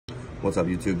What's up,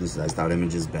 YouTube? This is Iced Out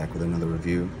Images back with another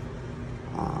review.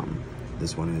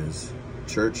 This one is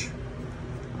Church,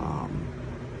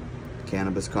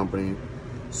 cannabis company,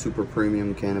 super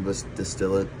premium cannabis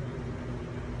distillate,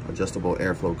 adjustable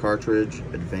airflow cartridge,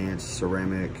 advanced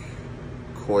ceramic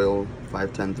coil,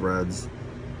 510 threads,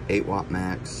 8-watt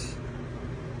max,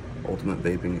 ultimate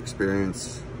vaping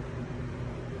experience.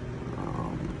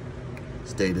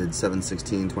 It's dated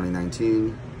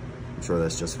 7/16/2019. I'm sure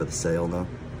that's just for the sale though.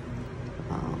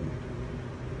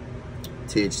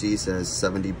 THC says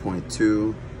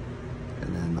 70.2,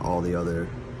 and then all the other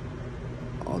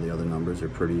numbers are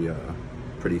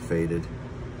pretty faded.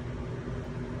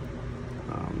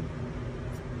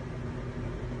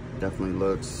 Definitely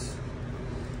looks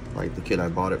like the kid I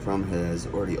bought it from has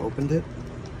already opened it,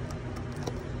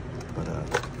 but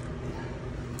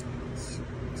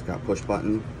it's got push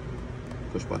button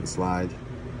slide.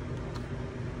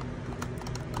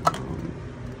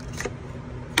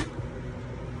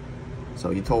 So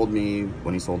he told me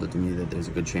when he sold it to me that there's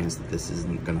a good chance that this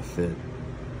isn't gonna fit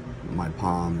my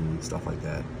palm and stuff like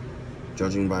that.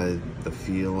 Judging by the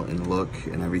feel and look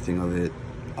and everything of it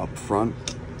up front,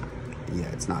 yeah,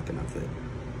 it's not gonna fit.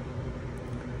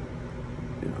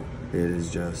 You know, it is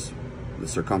just, the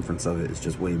circumference of it is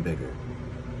just way bigger.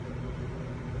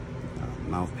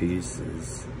 Mouthpiece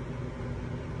is,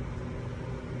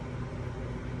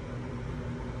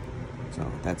 so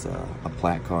that's a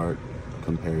plat cart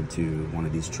compared to one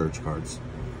of these Church cards.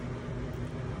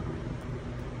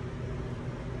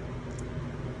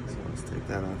 So let's take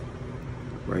that off.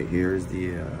 Right here is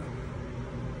the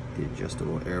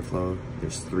adjustable airflow.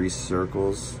 There's 3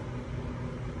 circles.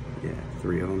 Yeah,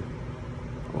 3 of them.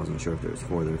 I wasn't sure if there was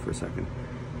 4 there for a second.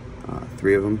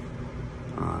 3 of them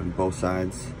on both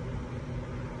sides.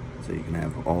 So you can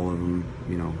have all of them,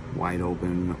 you know, wide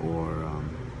open, or,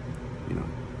 you know,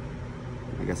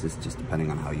 I guess it's just depending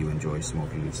on how you enjoy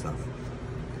smoking and stuff.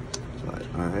 But,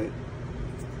 alright.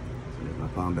 There's my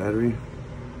palm battery.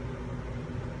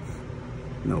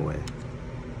 No way.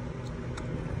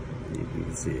 Yeah, you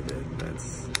can see that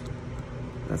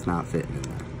that's not fitting in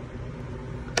there.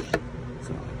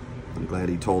 So, I'm glad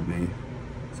he told me,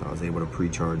 so I was able to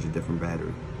pre-charge a different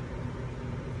battery.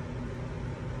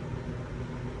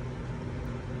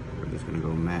 We're just gonna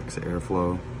go max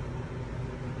airflow.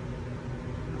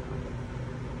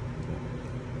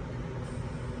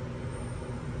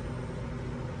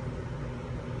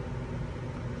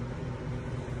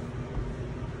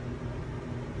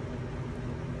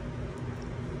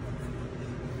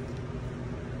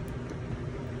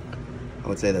 I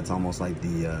would say that's almost like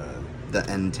the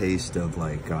end taste of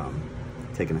like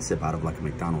taking a sip out of like a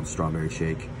McDonald strawberry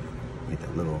shake, like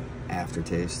that little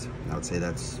aftertaste. I would say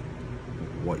that's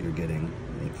what you're getting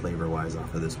flavor-wise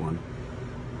off of this one.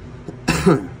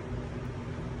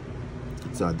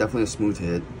 So definitely a smooth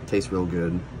hit. Tastes real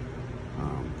good.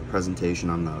 The presentation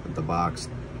on the box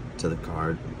to the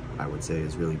card, I would say,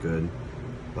 is really good,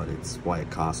 but it's why it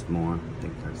costs more. I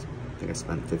think I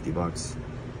spent 50 bucks.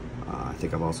 I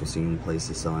think I've also seen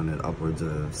places selling it upwards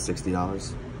of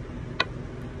 $60.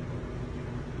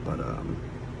 But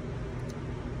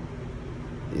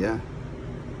yeah,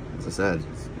 as I said,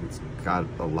 it's got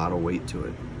a lot of weight to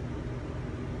it.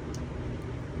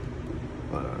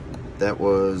 But that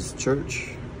was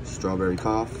Church Strawberry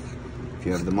Cough. If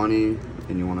you have the money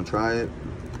and you want to try it,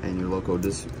 and your local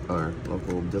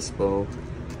dispo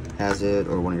has it,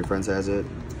 or one of your friends has it,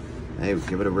 hey,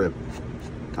 give it a rip.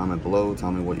 Comment below,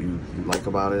 tell me what you like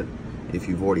about it. If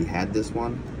you've already had this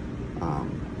one,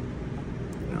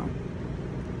 you know,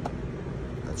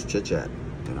 let's chit chat.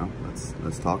 You know,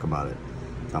 let's talk about it.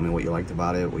 Tell me what you liked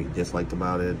about it, what you disliked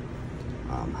about it,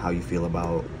 how you feel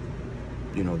about,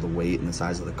 you know, the weight and the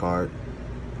size of the cart,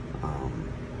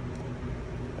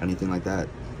 anything like that.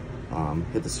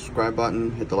 Hit the subscribe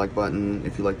button, hit the like button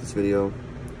if you like this video.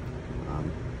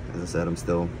 As I said, I'm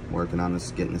still working on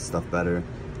this, getting this stuff better.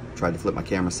 Tried to flip my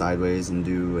camera sideways and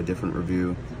do a different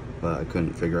review, but I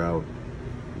couldn't figure out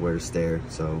where to stare,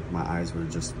 so my eyes were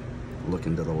just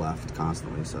looking to the left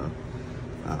constantly. So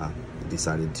I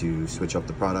decided to switch up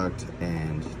the product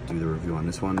and do the review on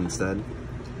this one instead.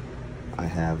 I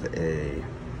have a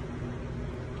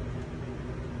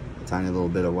tiny little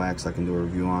bit of wax I can do a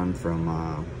review on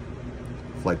from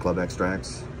Flight Club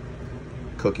Extracts,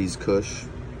 Cookies Kush.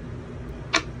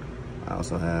 I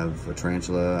also have a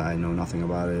tarantula. I know nothing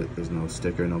about it. There's no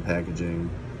sticker, no packaging,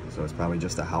 so it's probably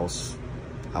just a house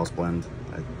blend.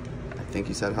 I think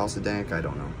he said House of Dank, I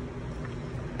don't know.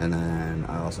 And then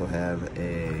I also have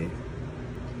a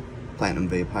Platinum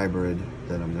Vape Hybrid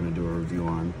that I'm gonna do a review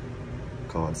on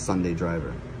called Sunday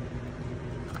Driver.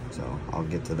 So I'll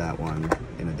get to that one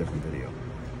in a different video.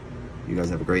 You guys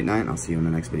have a great night, and I'll see you in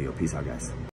the next video. Peace out, guys.